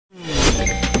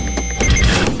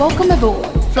Welcome aboard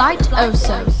Flight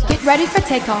Oso. Get ready for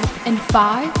takeoff in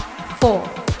 5, 4,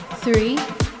 3,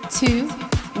 2,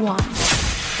 1.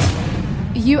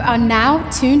 You are now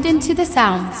tuned into the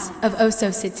sounds of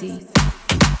Oso City.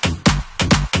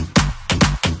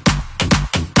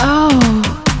 Oh,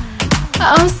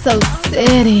 Oso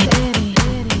City.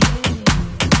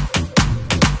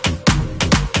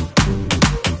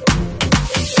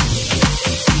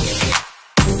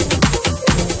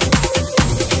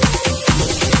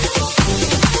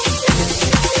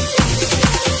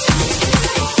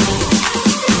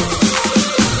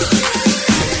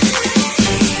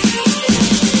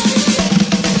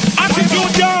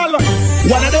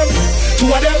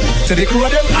 To the crew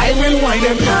of them, I will wind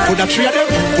them. Put a 3 of them,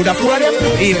 put a 4 of them,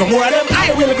 even more of them,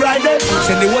 I will grind them.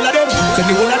 Send the whole of them,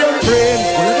 send the whole of them, friend.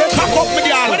 Pack up me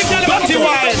girl, dirty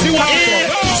wine.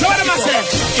 So what am I saying?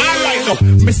 Alright now,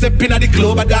 me step in at the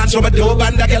club, I dance over the dope,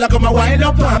 and the girl come and wind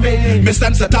up on me. Me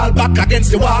stand so tall back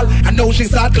against the wall, and now she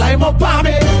start climb up on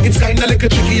me. It's kinda like a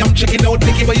tricky, I'm checking out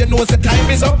Nicky, but you know the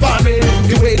time is up on me.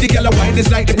 The way the girl wine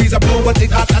is like the breeze of blow, but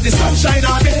it hot and the sunshine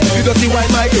on me. You dirty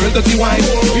wine, my girl, dirty wine.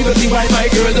 You dirty wine, my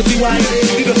girl, dirty wine.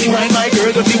 You dirty wine, my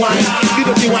girl, dirty wine. You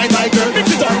dirty wine, my girl,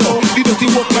 mix it up now. You dirty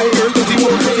walk, my girl, dirty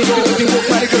walk. You dirty walk,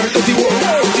 my girl, dirty walk.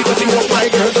 You dirty walk, my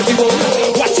girl, dirty walk.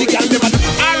 Watch the girl, them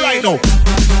all right now.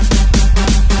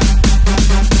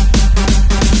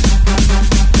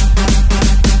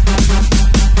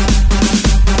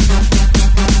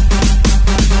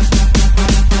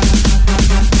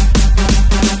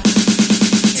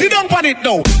 Sit down on it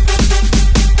now.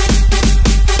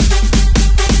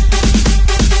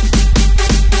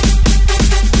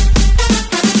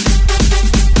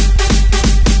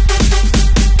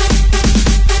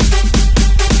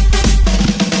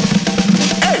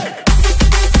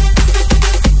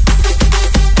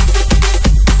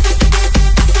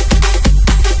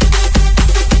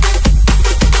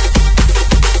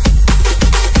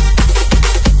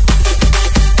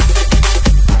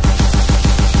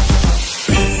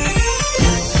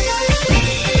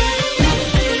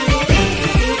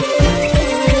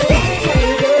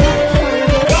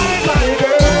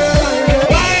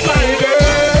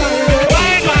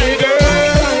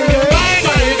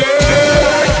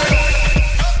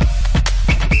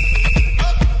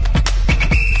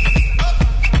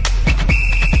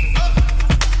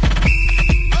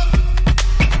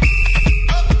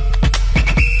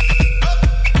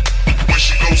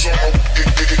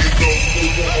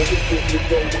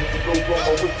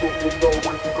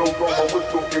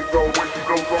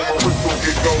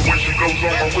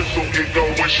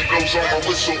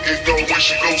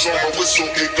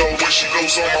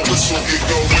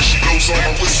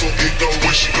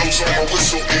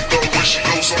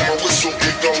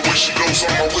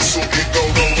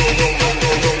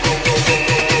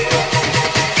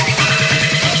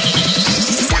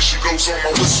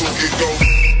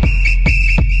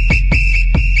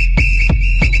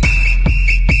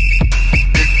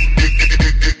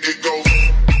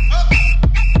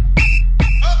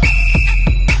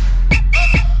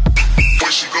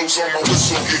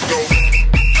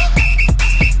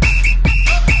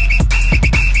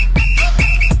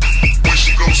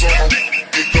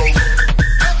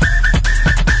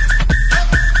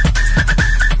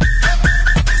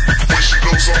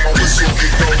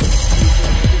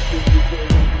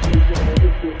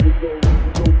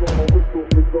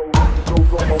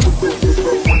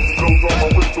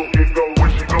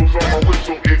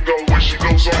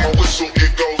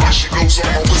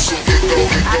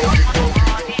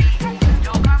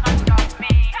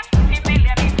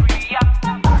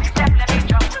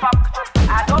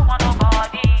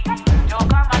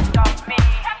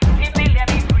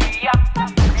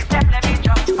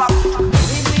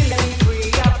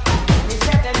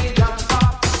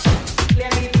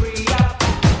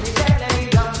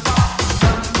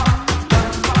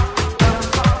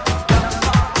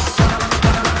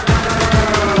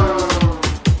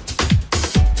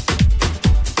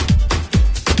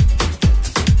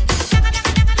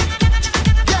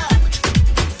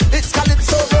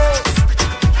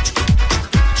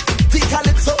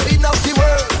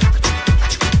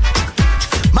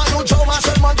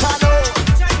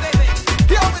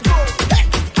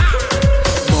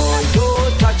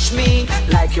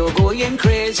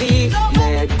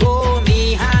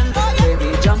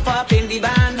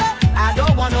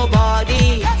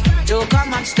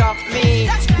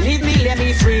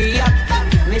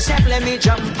 Let me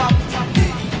jump up.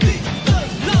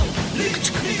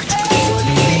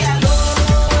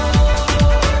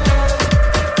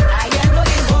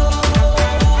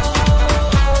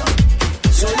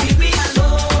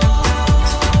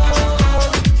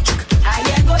 I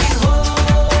ain't going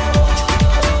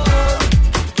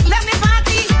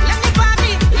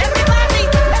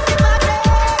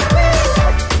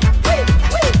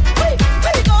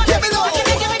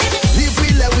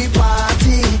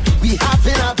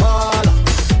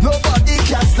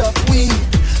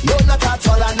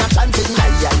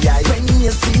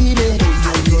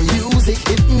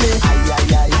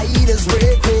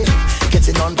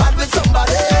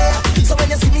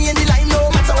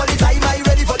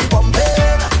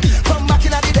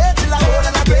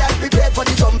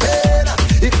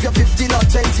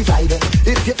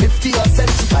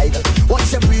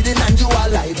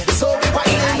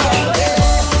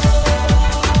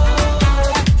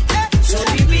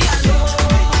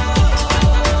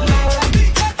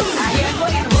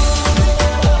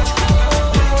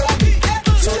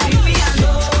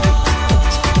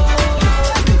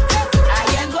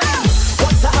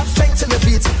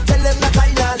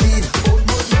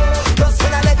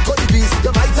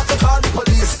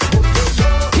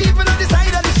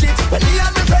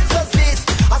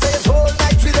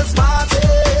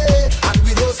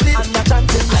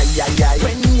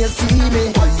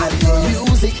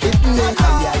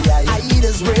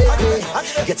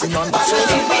none.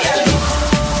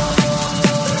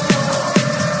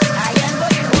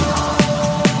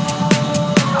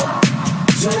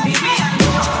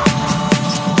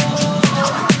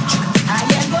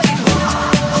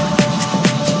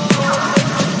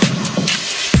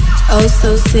 Oh,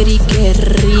 so city, qué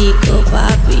rico,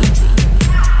 papi.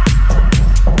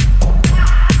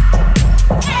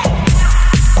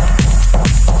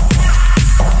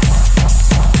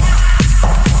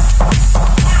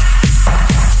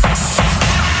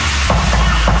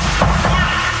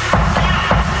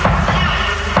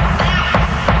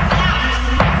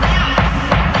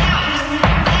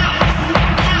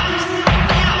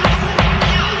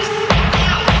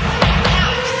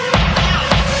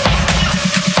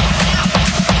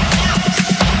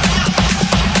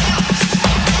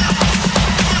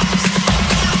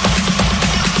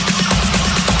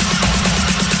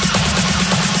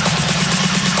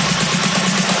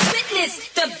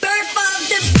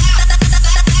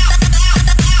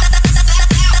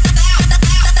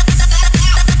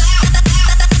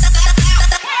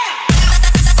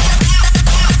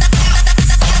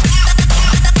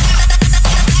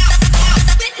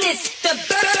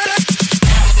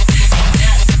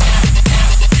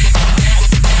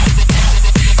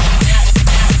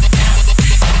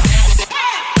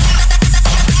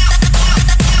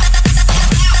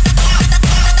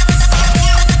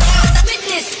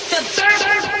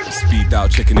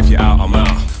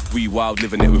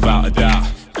 Living it without a doubt.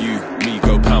 You, me,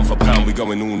 go pound for pound, we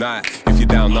going all night. If you're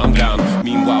down, I'm down.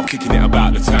 Meanwhile, kicking it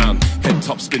about the town. Head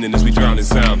top spinning as we drown in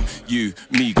sound. You,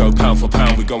 me, go pound for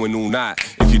pound, we going all night.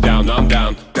 If you're down, I'm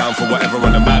down. Down for whatever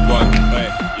on a mad one.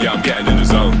 Yeah, I'm getting in the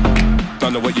zone.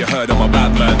 Don't know what you heard on my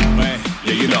bad man.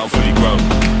 Yeah, you know I'm fully grown.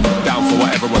 Down for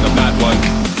whatever on a mad one.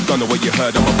 Don't know what you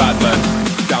heard on my bad man.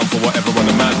 Down for whatever on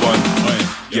a mad one.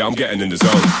 Yeah, I'm getting in the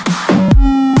zone.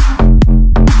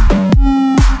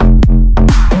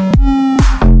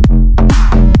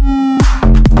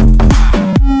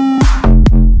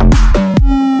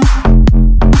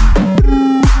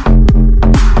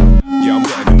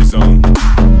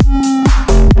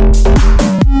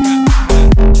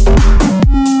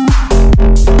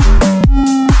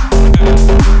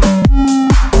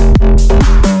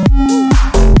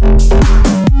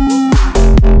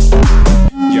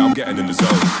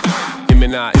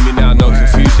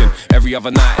 Other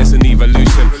night it's an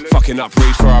evolution, fucking up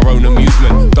rage for our own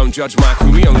amusement. Don't judge my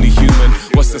crew, we only human.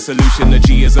 What's the solution? The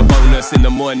G is a bonus. In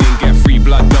the morning get free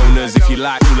blood donors. If you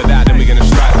like all of that, then we're gonna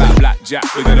strike back. Blackjack,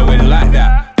 we're gonna win like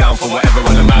that. Down for whatever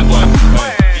on a mad one.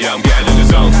 Yeah, I'm getting in the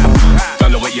zone.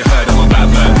 Don't know what you heard, I'm a bad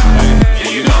man. Yeah,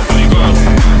 you know I'm fully grown.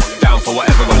 Down for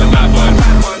whatever on a mad one.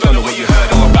 Don't know what you heard,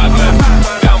 I'm a bad man.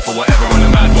 Down for whatever on a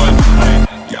mad one.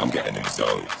 Yeah, I'm getting in the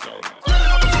zone.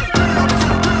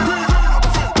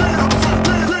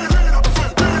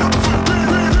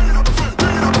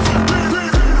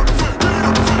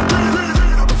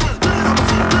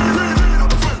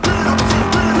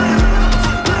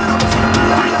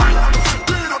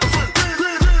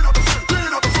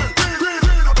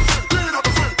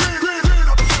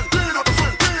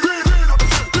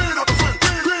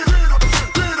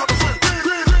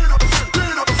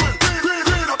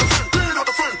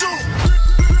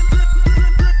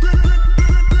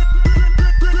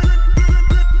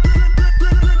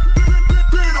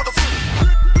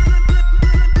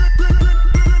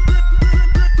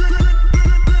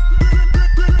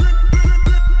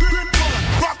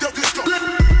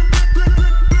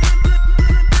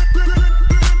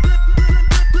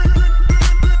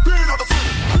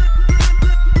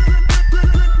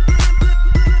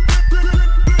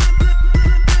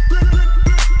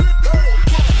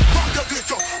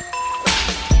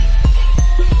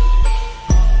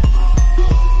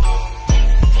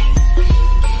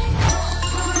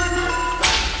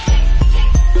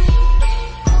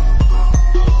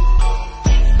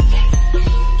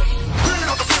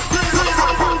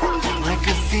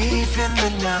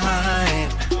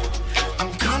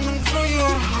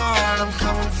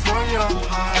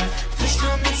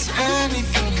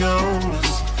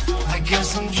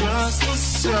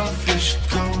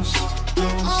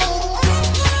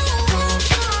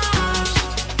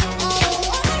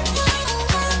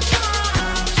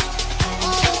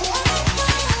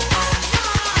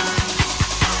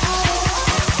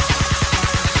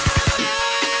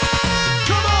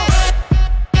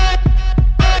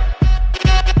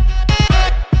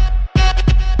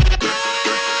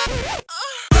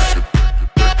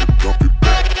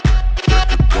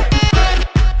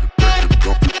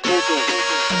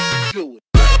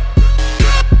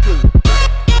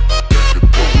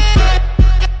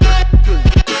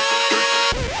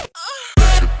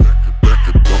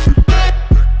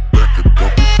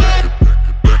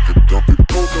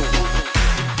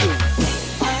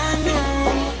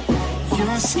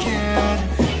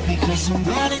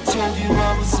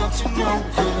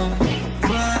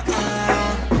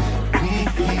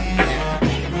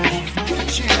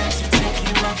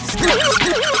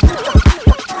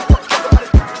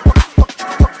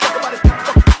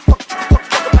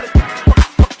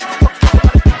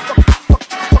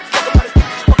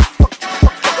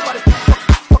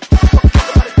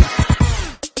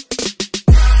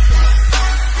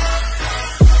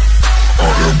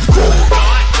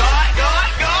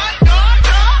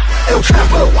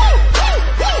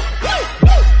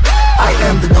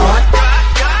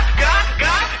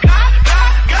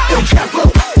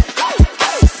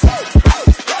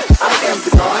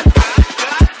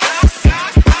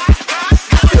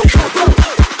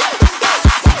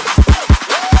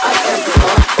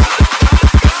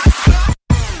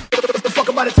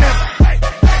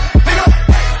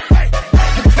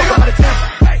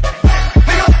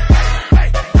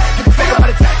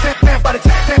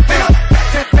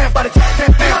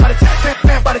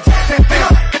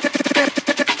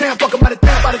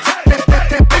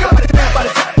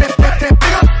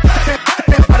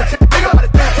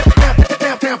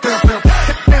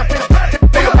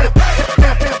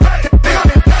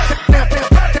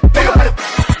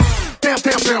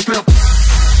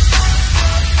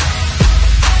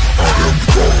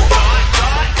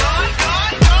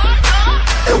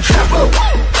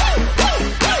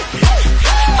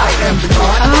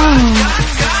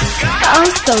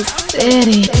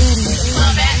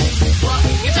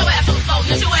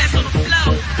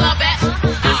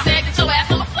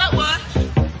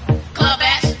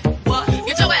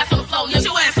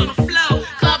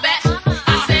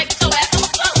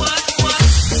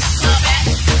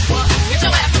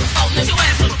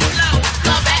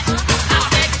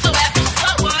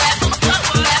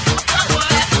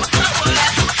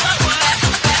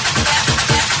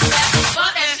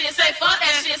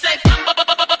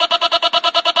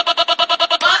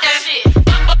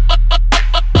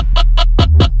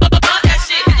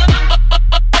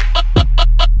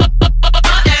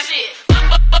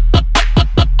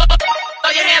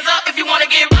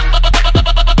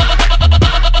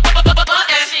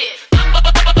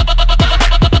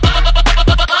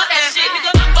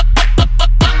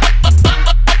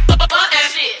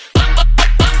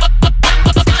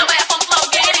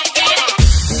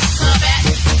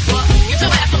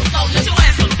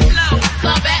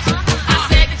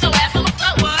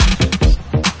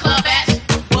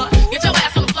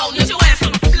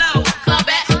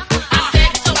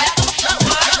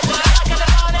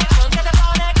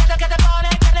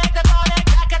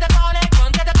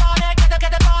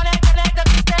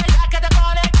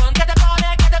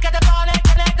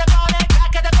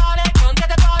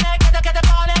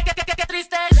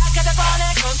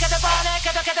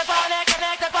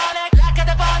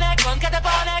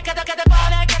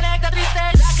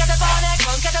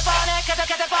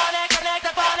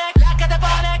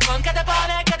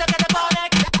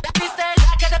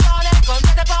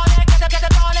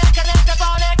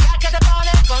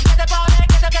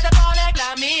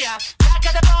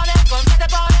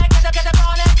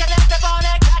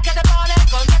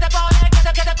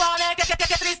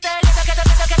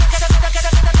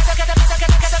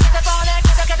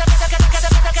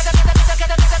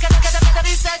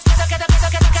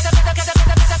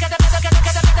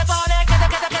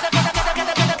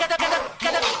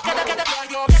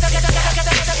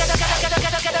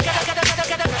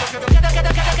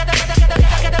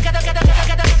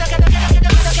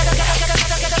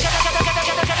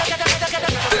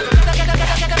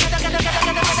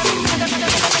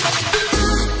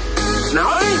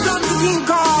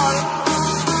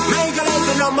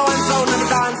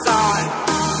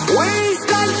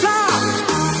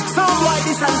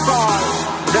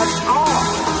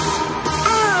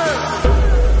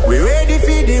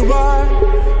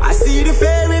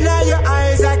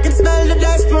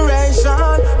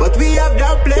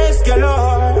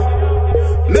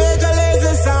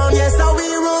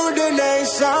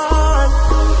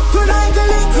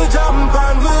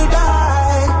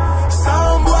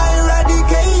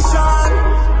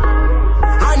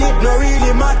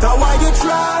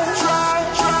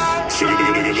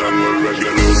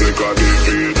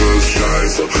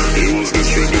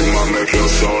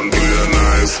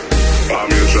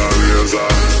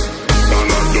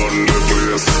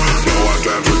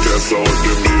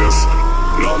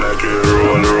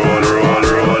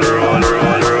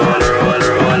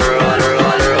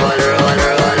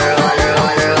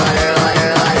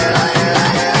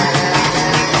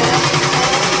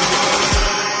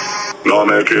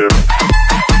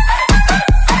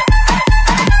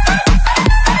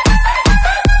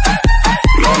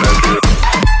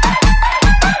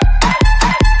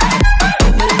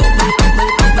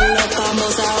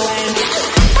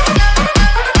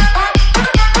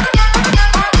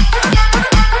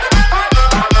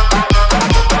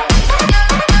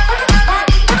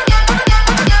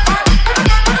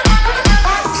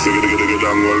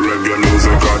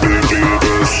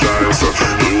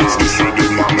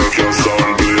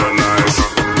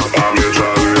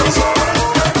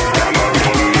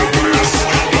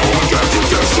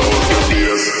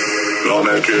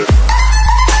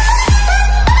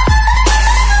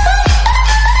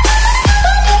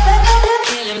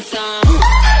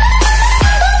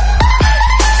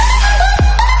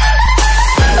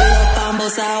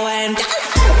 esa wine.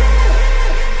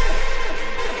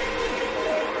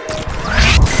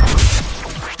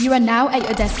 You are now at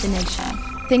your destination.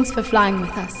 Thanks for flying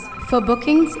with us. For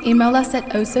bookings, email us at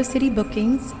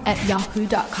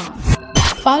osocitybookings@yahoo.com.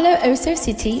 Follow Oso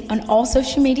City on all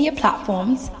social media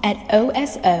platforms at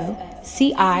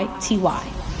OSOCITY.